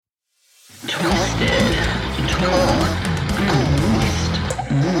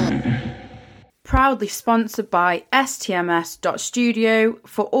Proudly sponsored by stms.studio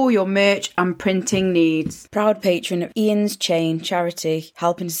for all your merch and printing needs. Proud patron of Ian's Chain charity,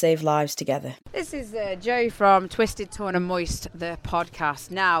 helping to save lives together. This is Joe from Twisted, Torn and Moist, the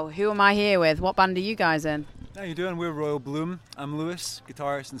podcast. Now, who am I here with? What band are you guys in? How you doing? We're Royal Bloom. I'm Lewis,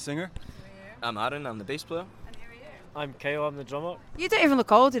 guitarist and singer. I'm Aaron, I'm the bass player. And who are you? I'm Kyle, I'm the drummer. You don't even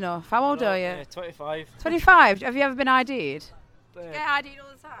look old enough. How old are you? Yeah, 25. 25? Have you ever been ID'd? Yeah, ID'd all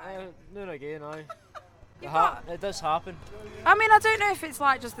the time. No, again, it does happen. I mean, I don't know if it's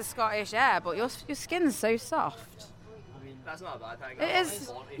like just the Scottish air, but your skin's so soft. I mean, that's not a bad thing. It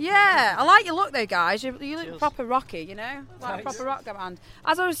is. Yeah, I like your look though, guys. You look Cheers. proper rocky, you know, like a Thanks. proper rock band.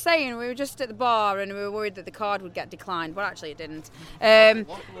 As I was saying, we were just at the bar and we were worried that the card would get declined, but actually it didn't.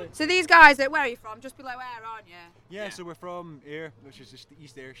 So these guys, where are you from? Just below Ayr, aren't you? Yeah, so we're from Ayr, which is just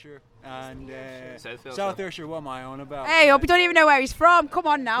East Ayrshire, and South Ayrshire. What am I on about? Hey, hope you don't even know where he's from. Come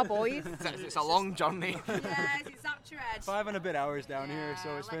on now, boys. It's a long journey. Yes, it's Zapture Edge. 5 and a bit hours down here, so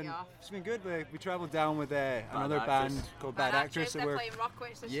Yeah, it's let been you off. it's been good. We travelled down with another Actress. band called Bad Actress. So They're we're playing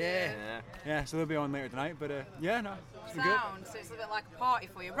Rockwich this year. so they'll be on later tonight. But yeah, no, it's been good. Sound, so it's a bit like a party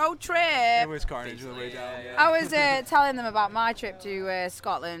for you. Road trip. It was carnage on the way down. Yeah. I was telling them about my trip to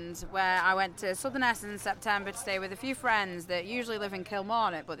Scotland, where I went to Southerness in September to stay with a few friends that usually live in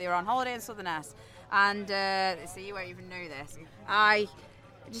Kilmarnock, but they were on holiday in Southerness. And so you won't even know this. I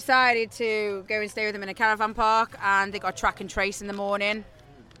decided to go and stay with them in a caravan park, and they got a track and trace in the morning.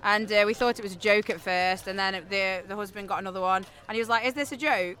 And we thought it was a joke at first, and then the husband got another one, and he was like, "Is this a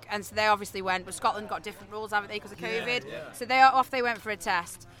joke?" And so they obviously went, but Scotland got different rules, haven't they, because of COVID? Yeah. So they went for a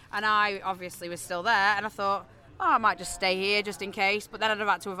test, and I obviously was still there, and I thought, I might just stay here just in case. But then I'd have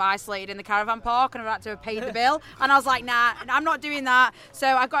had to have isolated in the caravan park and I'd have had to have paid the bill. And I was like, nah, I'm not doing that. So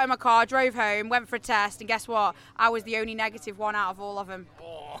I got in my car, drove home, went for a test, and guess what? I was the only negative one out of all of them.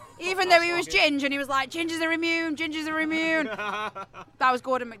 Even though he was Ginge, and he was like, gingers are immune, gingers are immune. That was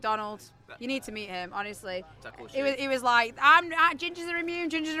Gordon MacDonald. You need to meet him, honestly. He was like, gingers are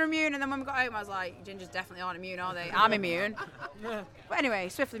immune. And then when we got home, I was like, gingers definitely aren't immune, are they? I'm immune. But anyway,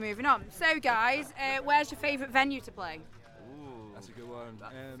 swiftly moving on. So, guys, where's your favourite venue to play? Ooh, That's a good one.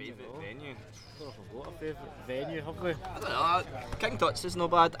 favourite venue. I don't know if I've got a favourite venue, have we? I don't know. King Tut's is no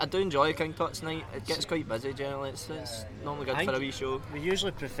bad. I do enjoy King Tut's night. It gets quite busy generally. It's normally good I for a think wee show. We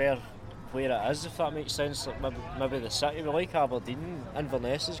usually prefer where it is, if that makes sense. Like maybe the city. We like Aberdeen.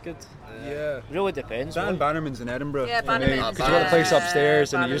 Inverness is good. Yeah. Really depends. Dan really. Bannerman's in Edinburgh. Yeah, I mean, Bannerman's. because you got the place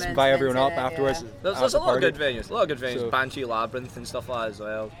upstairs and you just Bannerman's buy everyone up minted, afterwards. yeah. There's a lot of party. good venues. A lot of good venues. So- Banshee Labyrinth and stuff like that as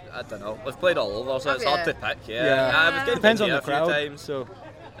well. I don't know. We've played all over, so Have it's hard you? to pick. Yeah. We've Depends been on here the a few crowd. times. So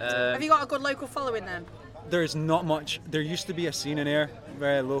Have you got a good local following then? there's not much. There used to be a scene in Ayr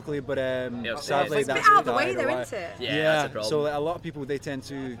very locally, but sadly It's a bit that's out of the way died though, away. isn't it? Yeah, that's a problem. So a lot of people, they tend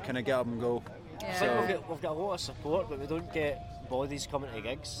to kind of get up and go. I think we've got a lot of support, but we don't get bodies coming to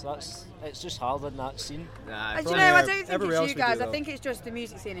gigs. It's just hard in that scene. Nah, And do you From know, I there, don't think everywhere it's else you we do, guys. I though. think it's just the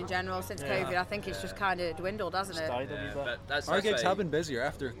music scene in general since COVID. I think it's just kind of dwindled, hasn't It's it? died a wee bit. but that's Our gigs why- have been busier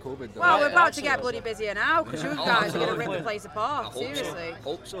after COVID, though. Well, we're about to absolutely. get bloody busier now because you Oh, guys are going to absolutely. rip the place I apart. hope Seriously. so.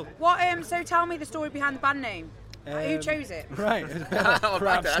 Hope so. What? So tell me the story behind the band name. Who chose it? Right, back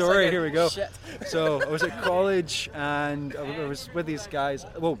crap to that story. again. Here we go. Shit. So I was at college and I was with these guys.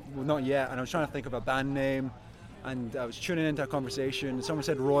 Well, not yet. And I was trying to think of a band name, and I was tuning into a conversation. And someone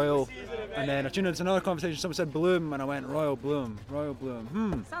said Royal, and then I tuned into another conversation. Someone said Bloom, and I went Royal Bloom. Royal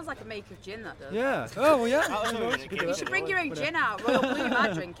Bloom. Sounds like a make of gin, that does. Yeah. Oh well, yeah. That was You know, really it's good good. to You that. should bring your own gin out. Royal Bloom,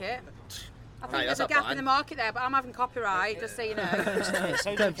 I'd drink it. I think Aye, there's that's a a gap plan. in the market there, but I'm having copyright, just so you know. It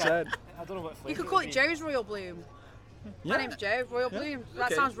sounds like 10%. I don't know what You flavour could call would it be. Joe's Royal Bloom. Yeah. My name's Joe, Royal Bloom. That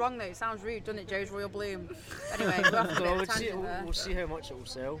Okay. sounds wrong though, it sounds rude, doesn't it, Joe's Royal Bloom? Anyway, we're off a bit Well, of a we'll see, tangent there. we'll see how much it will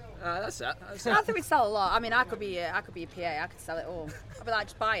sell. That's it. That's I it. think we'd sell a lot. I mean, I could be a PA. I could sell it all. I'd be like,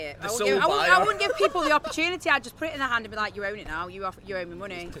 just buy it. The I sole wouldn't, give, buyer. I wouldn't give people the opportunity. I'd just put it in their hand and be like, you own it now. You owe me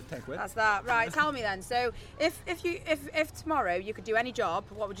money. Take with. That's that. Right. Tell me then. So, if tomorrow you could do any job,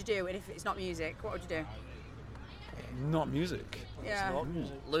 what would you do? And if it's not music, what would you do? Not music. Yeah. Not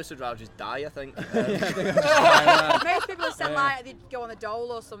music. Lucy would rather just die, I think. Most people have said like they'd go on the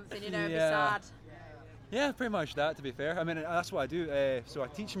dole or something. You know, it'd be Yeah. sad. Yeah, pretty much that. To be fair, I mean that's what I do. So I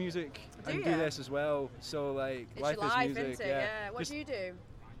teach music Do and ya? do this as well. So like It's life your is life, music. isn't it? Yeah. Yeah. What Just- do you do?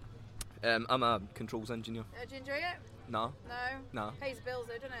 I'm a controls engineer. Do you enjoy it? No, No. no, Pays the bills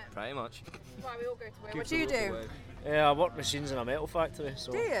though, doesn't it? pretty much. Why we all go to work. What keeps do you the roof do? away. Yeah, I work machines in a metal factory.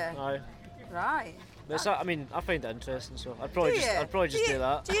 So, Do you? Aye. Right. But it's, I mean, I find it interesting, so I'd probably just do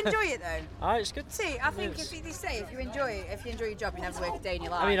that. Do you enjoy it though? Ah, it's good. See, I think if they say if you enjoy your job, you never work a day in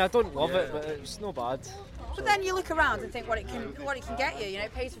your life. I mean, I don't love it, but it's no bad. But then you look around and think what it can get you. You know,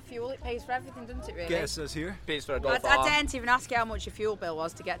 it pays for fuel, it pays for everything, doesn't it? Really. Guess us here. Pays for a I golf arm. daren't even ask you how much your fuel bill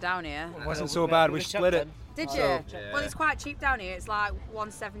was to get down here. It wasn't so bad. We split it. Did you? So- Yeah. Well, it's quite cheap down here. It's like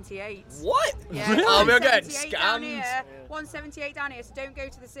 178. What? Yeah, Oh, we're getting 178 down scammed. here. 178 down here. So don't go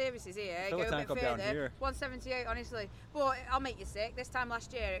to the services here. Fill go a a tank bit up down further. here. 178, honestly. But I'll make you sick. This time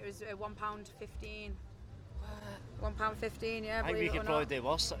last year it was £1.15. £1.15, yeah. I think we believe it could or probably not. do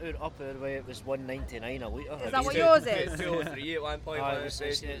worse. Up our way, it was $1.99 a litre. Is that what yours is? 203 at one point. Aye, when it's- I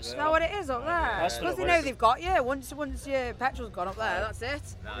it's- said it's- Is that what it is up there? That's what Because it they know was. they've got you. Once your petrol's gone up there, that's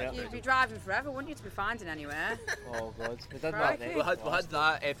it. Yeah. You'd be driving forever, wouldn't you, to be finding anywhere? Oh god, we did that Crikey. then. We had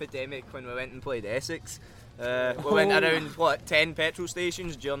that epidemic when we went and played Essex. We went around 10 petrol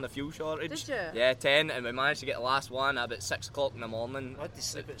stations during the fuel shortage. Did you? Yeah, 10, and we managed to get the last one at about 6 o'clock in the morning. I had to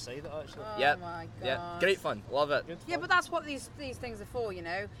sleep outside it actually. Oh Yep. my god. Yeah, great fun, love it. Yeah, but that's what these things are for, you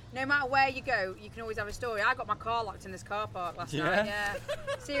know. No matter where you go, you can always have a story. I got my car locked in this car park last night. Yeah,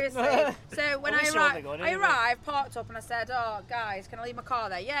 seriously. So when At least you're only going I anywhere. arrived, parked up, and I said, "Oh, guys, can I leave my car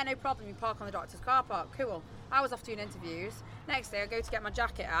there?" Yeah, no problem. You park on the doctor's car park. Cool. I was off doing interviews. Next day, I go to get my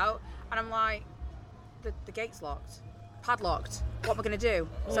jacket out, and I'm like, the gate's locked. Padlocked. What am I going to do?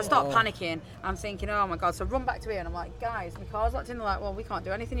 So I start panicking. I'm thinking, oh my god. So I run back to here and I'm like, guys, my car's locked in. They're like, well, we can't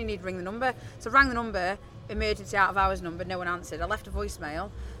do anything. You need to ring the number. So I rang the number, emergency out of hours number. No one answered. I left a voicemail.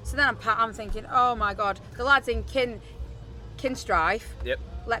 So then I'm thinking, oh my god, the lads in Kinstrife Yep.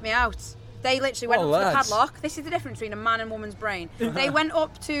 let me out. They literally went Oh, up to the lads. padlock. This is the difference between a man and woman's brain. They went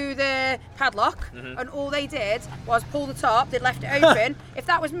up to the padlock and all they did was pull the top. They'd left it open. If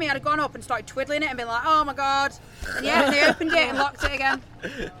that was me, I'd have gone up and started twiddling it and been like, oh my god. And yeah, they opened it and locked it again.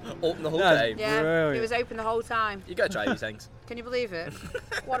 Open the whole That's time. Yeah, Brilliant. it was open the whole time. You gotta try these things. Can you believe it?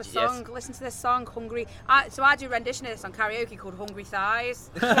 What a Yes. song. Listen to this song, Hungry. So I do a rendition of this on karaoke called Hungry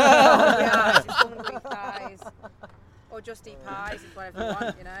Thighs. Hungry Eyes, it's Hungry Thighs. Or Just Eat Pies, it's whatever you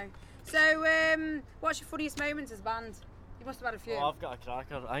want, you know. So, what's your funniest moments as a band? You must have had a few. Oh, I've got a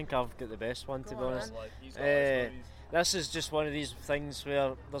cracker. I think I've got the best one, to Go be on, honest. then. This is just one of these things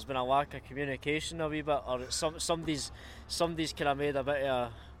where there's been a lack of communication a wee bit, or it's somebody's kind of made a bit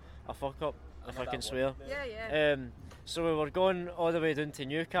of a fuck up, if I can swear. Yeah. So we were going all the way down to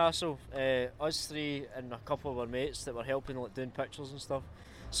Newcastle, us three and a couple of our mates that were helping, like doing pictures and stuff.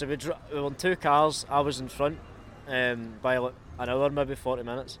 So we were in two cars. I was in front by like an hour, maybe 40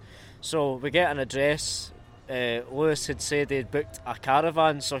 minutes. So we get an address. Lewis had said they'd booked a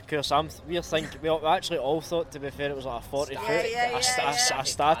caravan, so of course we actually all thought, to be fair, it was like a 40 foot, a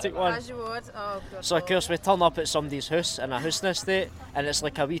static one. As you would. Oh, good So of Lord. course we turn up at somebody's house in a housing estate, and it's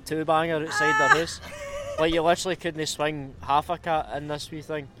like a wee two-banger outside their house. Like you literally couldn't swing half a cat in this wee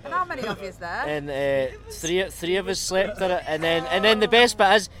thing. And how many of you is there? And three of us slept in it, and then the best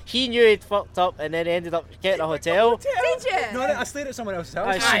bit is he knew he'd fucked up, and then ended up getting a hotel. Did you? No, I stayed at someone else's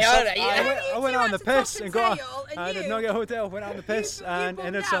house. Aye, I went You on had the to piss top and and got. tail, and I did you- not get a hotel. Went on the piss you and bummed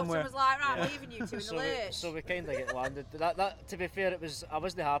ended out somewhere. And was like, right, I'm leaving you two in the So lurch. we kind of get landed. That to be fair, I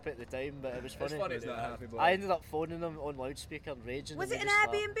wasn't happy at the time, but it was funny. It's happy, I ended up phoning them on loudspeaker and raging. Was and it they an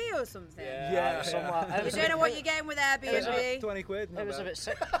just laughed. Airbnb or something? Yeah. It was something like- it You was don't know what you're getting with Airbnb. 20 quid. It was about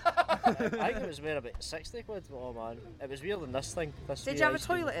I think it was worth about 60 quid. Oh man, it was weirder than this thing. Did you have a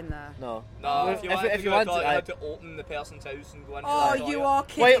toilet in there? No. No, if you wanted to go, wanted, you I- had to open the person's house and go into Oh, the toilet. you are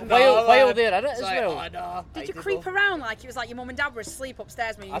kidding While, me. No, while man. they're in it It's as like, well. oh, no, Did you I creep go. around like it was like your mum and dad were asleep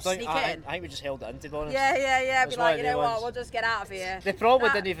upstairs when you I used to think, sneak in? I think we just held it in, to be honest. Yeah. Be It's like, one you of the know what, ones. we'll just get out of here. They probably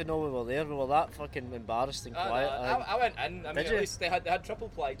That- didn't even know we were there. We were that fucking embarrassed and I, quiet. I went in. I mean, Did at you? least they had triple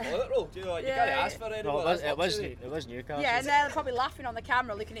ply toilet roll. Do you know? Like, Yeah, you can't yeah. ask for any No, more. That's it luxury. was Newcastle. Yeah, and they're probably laughing on the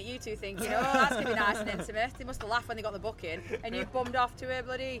camera looking at you two thinking, oh, that's going to be nice and intimate. They must have laughed when they got the booking and you bummed off to a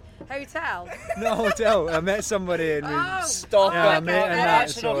bloody hotel. No hotel. I met somebody and we. Oh, Stop Yeah, it. mate, and yeah. that.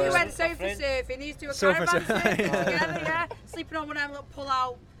 Actually, So, You no, went a sofa friend- surfing, these two were Sofa caravan surfing. surfing together, yeah? Sleeping on one of them little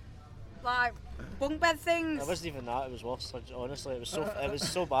pull-out, like, bunk bed things. It wasn't even that. It was worse. Honestly, it was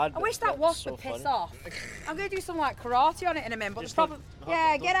so bad. I but wish that it wasp so would piss funny. off. I'm going to do some like karate on it in a minute, but Just the problem... like,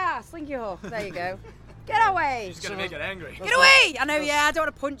 Yeah, don't- get out, slinky hook. There you go. Get away. It's gonna make it angry. Get away! I know, yeah, I don't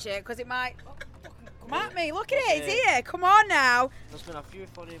want to punch it because it might... Come at me, look at it, it's here. Come on now. There's been a few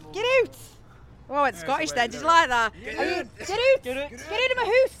funny moments. Get out. Oh, it's Scottish then, did you like that? Get out. Get out of my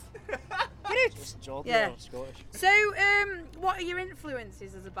house. Get out. It's Jordan Yeah. or Scottish. So, what are your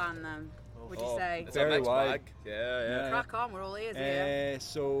influences as a band then? Would you say? It's a Very mixed wide. bag. Yeah. Crack on, we're all ears here.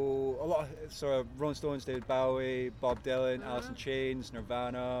 So a lot of Rolling Stones, David Bowie, Bob Dylan, Alice in Chains,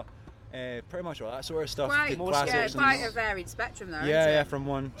 Nirvana, Pretty much all that sort of stuff. Quite, Good yeah, classics quite and- a varied spectrum there. yeah, isn't yeah, it? from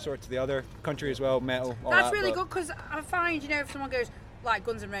one sort to the other. Country as well, metal. All That's that, really but- good because I find, if someone goes like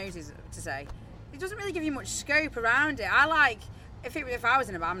Guns N' Roses to say, it doesn't really give you much scope around it. I like if I was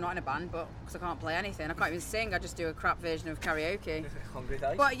in a band, I'm not in a band, but because I can't play anything, I can't even sing. I just do a crap version of karaoke. Hungry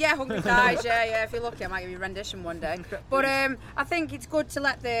Thighs. But yeah, Hungry Thighs, yeah. If you're lucky, I might give you a rendition one day. But I think it's good to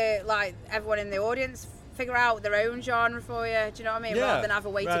let everyone in the audience figure out their own genre for you. Do you know what I mean? Yeah. Rather than have a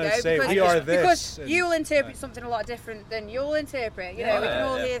way to Rather go. say, because "We are this," because and- you'll interpret something a lot different than you'll interpret. You know, we can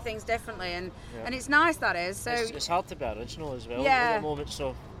all hear things differently, and it's nice that is. So It's hard to be original as well Yeah. at the moment,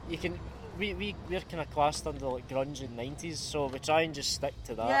 so you can. We're kind of classed under like grunge in the 90s, so we try and just stick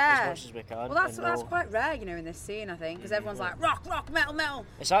to that Yeah. as much as we can. well, that's and quite rare, in this scene, I think, because everyone's like rock, metal.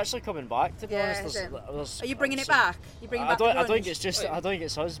 It's actually coming back, to be Yeah, honest. is it? There's Are you bringing it some- back? You bringing I back don't. the I don't think grunge? it's just. I don't think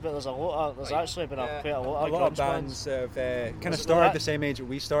it's us, but there's actually been quite a lot A of lot of grunge bands have kind of Was it started that? the same age that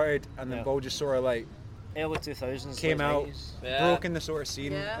we started, and then Yeah. both just sort of like early 2000s came late out, 90s. Yeah. broke in the sort of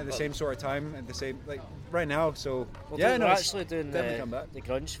scene Yeah. at the same sort of time, at the same right now. So Well, yeah, we're no, it's actually doing definitely come back. the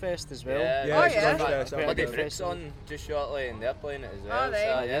Grunge Fest as well. Yeah, Oh, it's yeah. Grunge Fest, that'll Bloody be good. Bricks on just shortly, and they're playing it as well. Are they?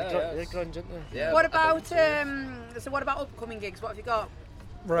 So, They're yeah. grunge, aren't they? Yeah, What I about think what about upcoming gigs? What have you got?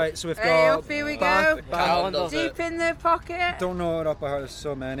 Right, so we've Hey, got up here we Bath- go. Calendar. Deep in the pocket. Don't know it up by heart. There's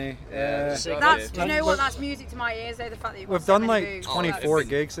so many. Yeah, So That's, do you know We've- what? That's music to my ears. Though the fact that you've got We've so done many like booths. 24 Have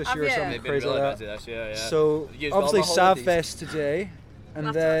gigs this Have year, or you? something They've been crazy really like busy that. this year, yeah. So Used all obviously my holidays. Savfest today, and We'll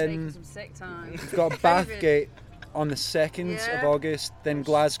have to take then some sick time. we've got Bathgate on the 2nd Yeah. of August, then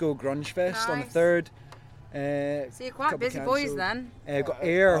Glasgow Grunge Fest on the Nice. 3rd. So you're quite couple busy boys cancelled. then. We've got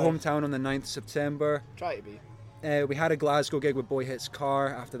Ayr, hometown, on the 9th of September. Try to be. We had a Glasgow gig with Boy Hits Car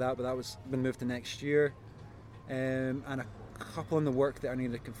after that, but that was been moved to next year. And a couple in the work that I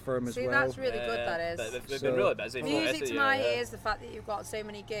need to confirm as See, well. that's really good. That is. But we've So- been really busy. for the rest Music of to the my year, yeah. ears, the fact that you've got so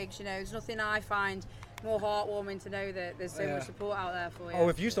many gigs. There's nothing I find more heartwarming to know that there's so Yeah. much support out there for you. Oh,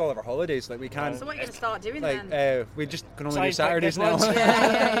 we've used all of our holidays. Like we can't. So what are you going to start doing Like then? we just can only Try do and pick Saturdays good now. ones.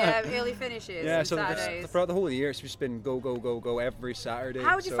 Yeah, early finishes. Yeah, and so Saturdays. throughout the whole of the year, it's just been go every Saturday.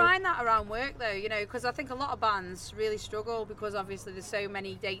 How would you so- find that around work though? Because I think a lot of bands really struggle because obviously there's so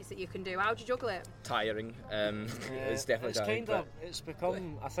many dates that you can do. How do you juggle it? Tiring. It's definitely It's tiring. kind of. It's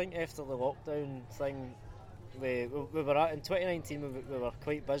become. I think after the lockdown thing, we were at in 2019. We were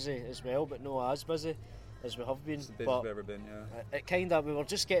quite busy as well, but not as busy as we have been. It's the busiest But we've ever been, yeah. it kind of. We were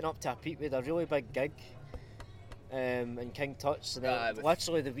just getting up to a peak. We had a really big gig in King Tut's, and then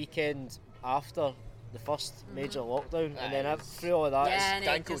literally the weekend after the first major lockdown, and then through all of that, Yeah, it's and it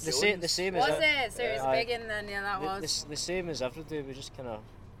Danko just- the same as Was it? So it was Aye. big in then, yeah, that was. the same as every day. We just kind of,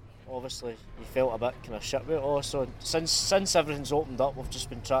 obviously, you felt a bit kind of shit with it all. So since everything's opened up, we've just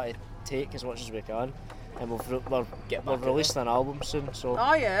been trying to take as much as we can, and we're releasing an album soon. So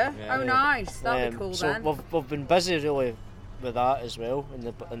Oh yeah? Yeah. Oh nice, that'd be cool so then. we've been busy really with that as well in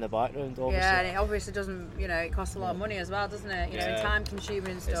the background, obviously. Yeah, and it obviously doesn't, it costs a lot of money as well, doesn't it? Yeah. And time consuming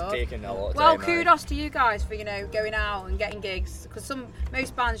and It's stuff. taking a lot of Well, time. kudos to you guys for going out and getting gigs because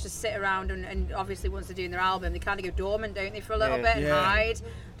most bands just sit around and obviously once they're doing their album they kind of go dormant, don't they, for a little Yeah. bit and Yeah. hide.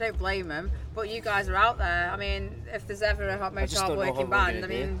 Don't blame them, but you guys are out there. I mean, if there's ever a I most just don't know how hard-working we're band,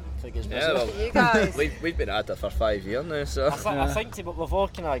 gonna I mean, do if it gets busy. Yeah, well, look at you guys. we've been at it for 5 years now, so. I think we've all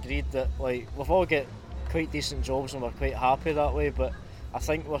kind of agreed that we've all got quite decent jobs and we're quite happy that way, but I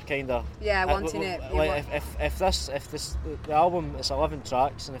think we're kind of wanting it. You Like want- if the album is 11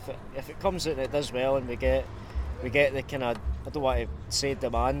 tracks, and if it comes out and it does well, and we get the kind of, I don't want to say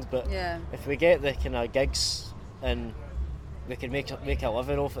demand, but Yeah. if we get the kind of gigs and we can make a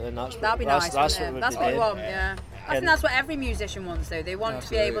living off it, then that's That'd be that's, nice, that's wouldn't what it? That's we'd what be we doing. want, yeah. I think And- that's what every musician wants, though. They want to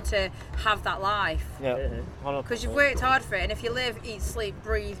be able to have that life. Yeah, Because you've worked hard for it, and if you live, eat, sleep,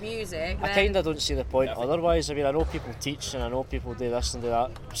 breathe music, I then kind of don't see the point otherwise. I mean, I know people teach and I know people do this and do that,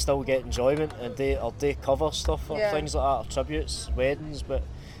 still get enjoyment, and they cover stuff or Yeah. things like that, or tributes, weddings, but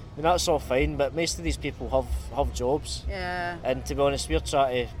I mean, that's all fine. But most of these people have jobs, yeah. and to be honest, we're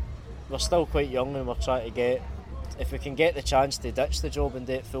still quite young, and we're trying to get, if we can get the chance to ditch the job and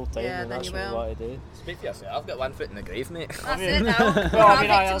do it full time, Yeah, then then that's you what we will. want to do. Speak for yourself, I've got 1 foot in the grave, mate. That's it now. Well, I Victor mean,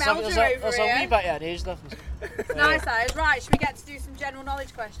 there's Meldrew a over wee here. bit of an age difference. It's nice, that is. Right, should we get to do some general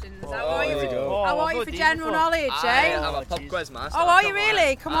knowledge questions? How are you? here we go. How are I've you got for these general before. knowledge, I'm eh? a pub jeez. quiz master. Oh, are you come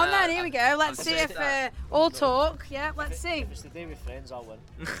really? Come on then, here we go. Let's I'm see just- if all talk. Yeah, let's see. If it's the day with friends, I'll win.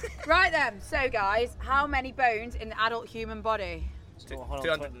 Right then, so guys, how many bones in the adult human body? So,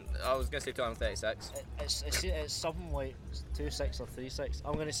 200, I was going to say 236. It's something like 26 or 36.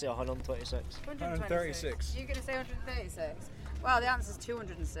 I'm going to say 126. 136. You're going to say 136? Well, the answer's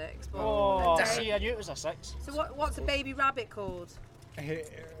 206. But Oh, okay. see, I knew it was a 6. So what's a baby rabbit called?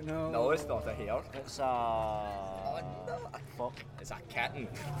 No. No, it's not a hare. It's a... Fuck. It's a kitten.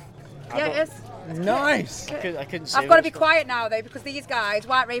 Yeah, it is. Nice. I couldn't say I've got to what be it's called. quiet now though, because these guys,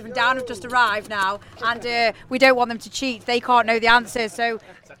 White Raven Down, have just arrived now, and we don't want them to cheat. They can't know the answers, so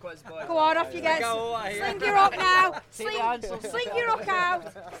go on, off you get. Sling your hook now. Sling your hook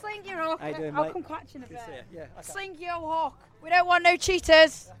out. Sling your hook. How you doing, I'll mate? come catching a bit. Yeah. Sling your hook. We don't want no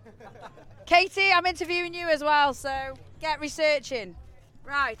cheaters. Katie, I'm interviewing you as well, so get researching.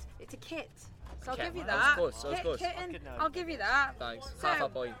 Right, it's a kit. So I'll give you that. That was close. Kitten, I'll give you that. Thanks. So- Half a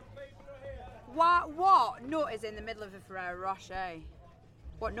point. What nut is in the middle of a Ferrero Rocher?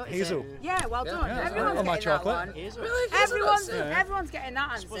 What nut is Hazel. it? Yeah, well done. yeah, Everyone's on my getting that chocolate. one. Hazel. Everyone's getting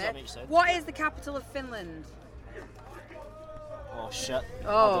that suppose answer. that makes sense. What is the capital of Finland? Oh shit. Oh,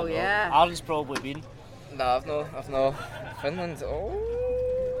 I don't know. yeah. Aaron's probably been. No, I've no. Finland.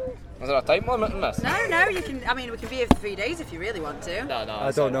 Oh. Is there a time limit in this? No, you can. I mean, we can be here for 3 days if you really want to. No.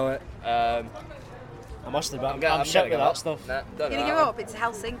 I don't know it. I must have been. I'm I'm shit with that stuff. Nah, You're gonna give up? It's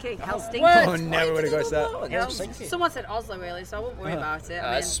Helsinki. Helsinki. Oh, never would have guessed that. Helsinki. Someone said Oslo earlier, so I won't worry about it. I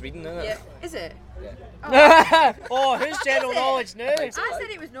mean, It's Sweden, isn't it? yeah, is it? Oh, who's general knowledge now? I said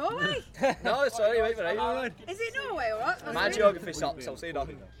it was Norway. No, sorry, wait for right. Is it Norway or what? My geography sucks, I'll say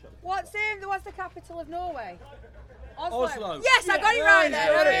nothing. What's the capital of Norway? Oslo. Yes, I got it right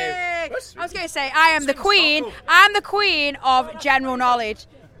there. got it. Hooray. That's I was going to say I am the queen. I'm the queen of general knowledge.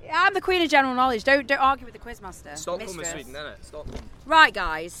 I'm the queen of general knowledge. Don't argue with the quizmaster. Stockholm is mistress. Sweden, isn't it? Stockholm. Right,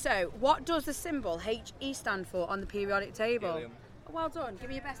 guys. So, what does the symbol HE stand for on the periodic table? Helium. Oh, well done. Give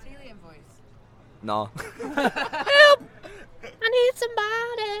me your best helium voice. No. Help! I need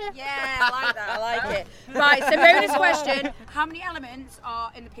somebody. Yeah, I like that. I like it. Right. So, bonus question: how many elements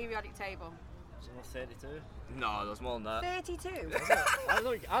are in the periodic table? Is it not 32? No, there's more than that. 32.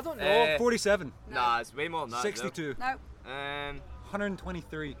 I don't know. 47. Nah, it's way more than that. 62. No.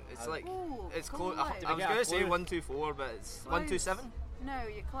 123. It's like Ooh, it's come close. on. I was get a gonna say clue? 124, but it's 127. No,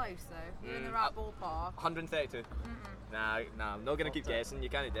 you're close though. You're in the right ballpark. 132. Nah, I'm not gonna keep guessing. You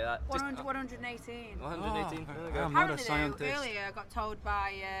can't do that. 100, 118. 118. Oh, There we go. I'm not a Apparently, though, scientist. earlier I got told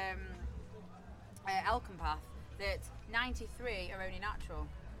by Elkenpath that 93 are only natural.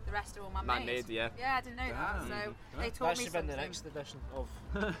 The rest are all man-made. Man-made, yeah. Yeah, I didn't know that. Damn. So they That taught me should have been something. the next edition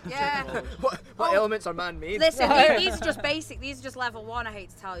of. Yeah. What elements are man-made? Listen, these are just basic. These are just level 1. I hate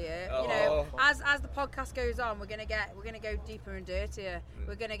to tell you. You know, as the podcast goes on, we're gonna go deeper and dirtier.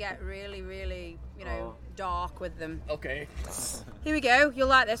 We're gonna get really, really, dark with them. Okay. Here we go. You'll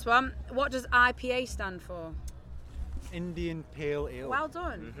like this one. What does IPA stand for? Indian Pale Ale. Well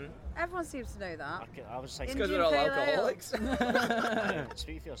done. Everyone seems to know that. I was thinking. Because Indian we're all Pale Ale. alcoholics.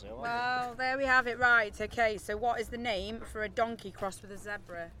 Speak for yourself. Well, there we have it. Right. Okay. So, what is the name for a donkey crossed with a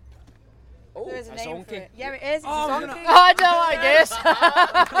zebra? Oh, There is a a name for zonkey. it. Yeah, it is. It's a zonkey. I don't. I guess.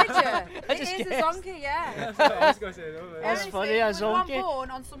 Did you? It is a zonkey. Yeah. I was going to say, no, That's Honestly, funny, a we were one zonkey.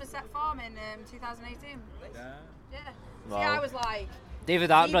 born on Somerset Farm in 2018. yeah. Yeah. Wow. See, I was like. David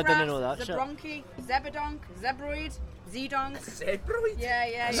Attenborough Zebra, didn't know that shit. Zebronki, Zebadonk, Zebroid, Zedonk. Zebroid?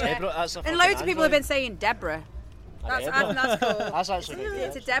 Yeah. Zebra, that's a And fucking loads of people have been android. saying Deborah. I Deborah. think that's cool. That's actually good.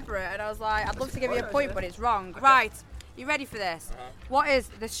 It's a Deborah, and I was like, I'd love to give you a point, but it's wrong. Right, you ready for this? What is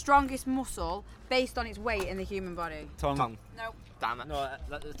the strongest muscle based on its weight in the human body? Tongue. No, Damn it. No,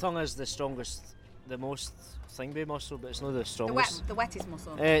 the tongue is the strongest, the most thingy muscle, but it's not the the strongest. wettest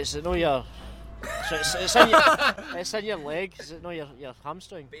muscle. It's no your. So it's in your. It's in your leg. Is it no your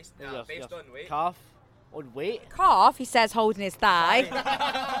hamstring? Based No, on your weight. calf. On weight. Calf, he says, holding his thigh.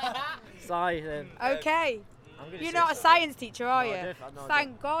 Thigh. Then. Okay, I'm gonna you're say not a science teacher, are No, I you? don't- no, I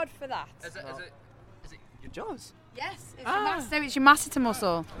Thank God for that. Is it your jaws? Yes, so it's your masseter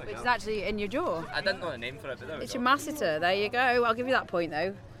muscle, which is actually in your jaw. I didn't know the name for it, but there we It's go. your masseter. There you go. I'll give you that point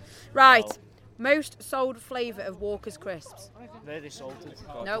though. Right. Most sold flavour of Walker's crisps. Very salted.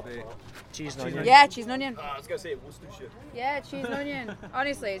 Nope. Cheese and onion. Yeah, cheese and onion. I was going to say Worcestershire. Yeah, cheese and onion.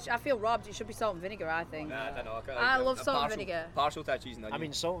 Honestly, I feel robbed. It should be salt and vinegar, I think. Nah, I don't know. I love I'm salt and partial- vinegar. Partial to cheese and onion. I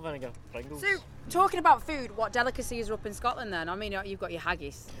mean salt and vinegar. Pringles. So, talking about food, what delicacies are up in Scotland then? I mean, you've got your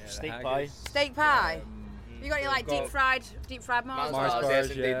haggis, steak haggis. pie. steak pie. You got your like got- deep fried Mars. Mars Mars bars,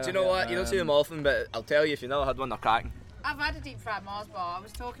 bars, yeah. Do you know what? You don't see them often, but I'll tell you if you never had one, they're cracking. I've had a deep fried Mars bar. I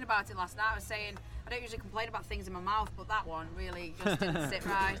was talking about it last night. I was saying I don't usually complain about things in my mouth, but that one really just didn't sit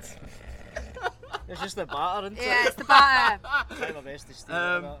right. It's just the batter, isn't it? Yeah, it's the batter. Try my best to steal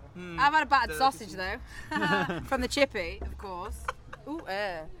that. I've had a battered sausage though, from the chippy, of course. Ooh,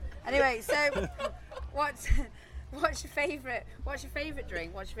 Anyway, so what's your favourite? What's your favourite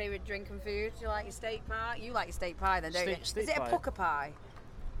drink? What's your favourite drink and food? Do you like your steak pie? You like your steak pie then, don't you? Steak Is it pie. a pucker pie?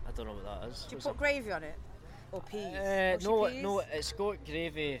 I don't know what that is. Do you What's put gravy on it? Or peas? No, Mushy peas? no, it's got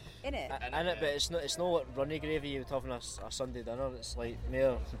gravy In it? in it, but it's not like runny gravy you would have on a Sunday dinner. It's like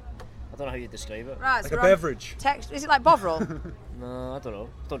mere, I don't know how you describe it. Right, Like so a we're on beverage. Is it like Bovril? No, I don't know.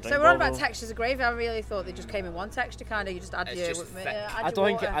 Don't drink So we're on about Bovril. textures of gravy. I really thought they just came in one texture, kind of. You just add It's your. just thick. add I your don't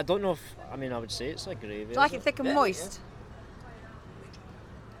think. water. I don't know if. I mean, I would say it's like gravy. Do you like is it thick and Yeah, moist?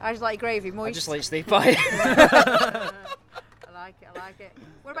 I just like gravy, moist. I just like steak pie. I like it.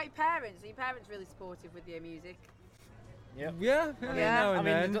 What about your parents? Are your parents really supportive with your music? Yep. Yeah, Yeah. now I and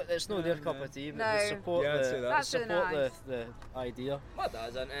mean, then. it's not their cup of tea, but No. they support Yeah, I'd say the that. That's really support nice. the idea. My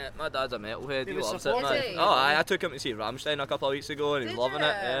dad's into it. My dad's a metalhead. He He was loves it, supporting man. it. Oh, aye, I took him to see Rammstein a couple of weeks ago and he's Did loving ya?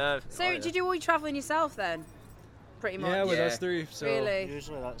 it. Yeah. So Oh, yeah. did you do all your travelling yourself then? Pretty much. Yeah, with Yeah. us three. So Really?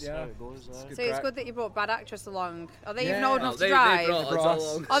 Usually that's Yeah. how it goes. It's aye. good. So it's crack. good that you brought Bad Actress along. Are they Yeah. even old Oh, enough to They drive? brought Brought us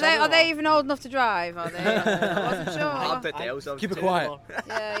us. along. Are they even old enough to drive? Are they? I wasn't sure. Hard to tell sometimes. Keep it quiet.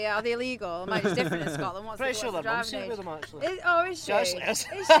 Yeah. Are they illegal? Mine is different in Scotland. What's Pretty the, sure what's their the mum's here driving with age? them actually. Is she? She actually is.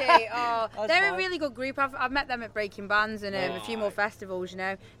 Is she? Oh, That's they're a fine. really good group. I've met them at Breaking Bands and a few more festivals, you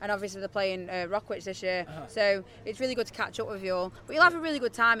know. And obviously they're playing Rockwich this year, so it's really good to catch up with you all. But you'll have a really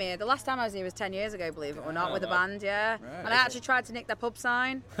good time here. The last time I was here was 10 years ago, believe it or not, with the band. Yeah. Right. And I actually tried to nick their pub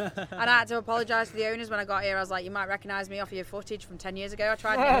sign, and I had to apologise to the owners when I got here. I was like, you might recognise me off your footage from 10 years ago. I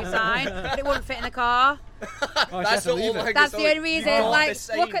tried to nick your sign, but it wouldn't fit in the car. Oh, That's the leave whole it. thing. That's the only reason. got Like, the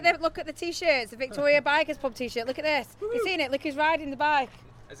sign. look at the t-shirts, the Victoria Bikers Pub t-shirt. Look at this. You seen it? Look who's riding the bike.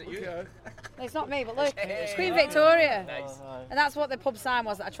 Is it you? No, it's not me, but look, it's Queen Victoria. Nice. And that's what the pub sign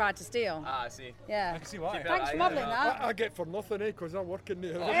was that I tried to steal. Ah, I see. Yeah. I can see why. Keep it Thanks for modelling that. I get for nothing, because I'm working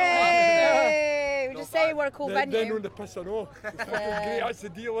there. Hey, we're just Not saying bad. we're a cool Then venue. on the piss I know. It's fucking Yeah. great, that's the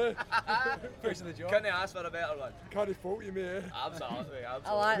deal, eh? First of the job. Couldn't ask for a better one. Can't fault you, mate. Eh? Absolutely, I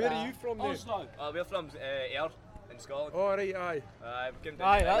absolutely. like Where that. are you from, mate? We're from Ayr in Scotland. Oh, right, aye. We came down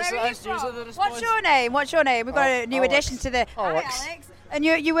Aye, to- that's Where are you usually from? the response. What's your name? What's your name? We've got a new Alex. addition to the. Alex. Hi, Alex. And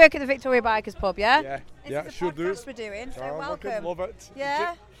you work at the Victoria Bikers Pub, yeah? Yeah, This yeah, is a sure do. podcast we're doing, so I welcome. love it.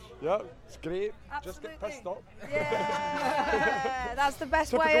 Yeah? Yeah, it's great. Just get Absolutely. pissed up. Yeah, that's the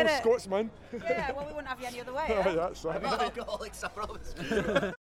best way, Typical isn't it? Scotsman. Yeah, well, we wouldn't have you any other way. Aye, Yeah? that's right. Alcoholics are always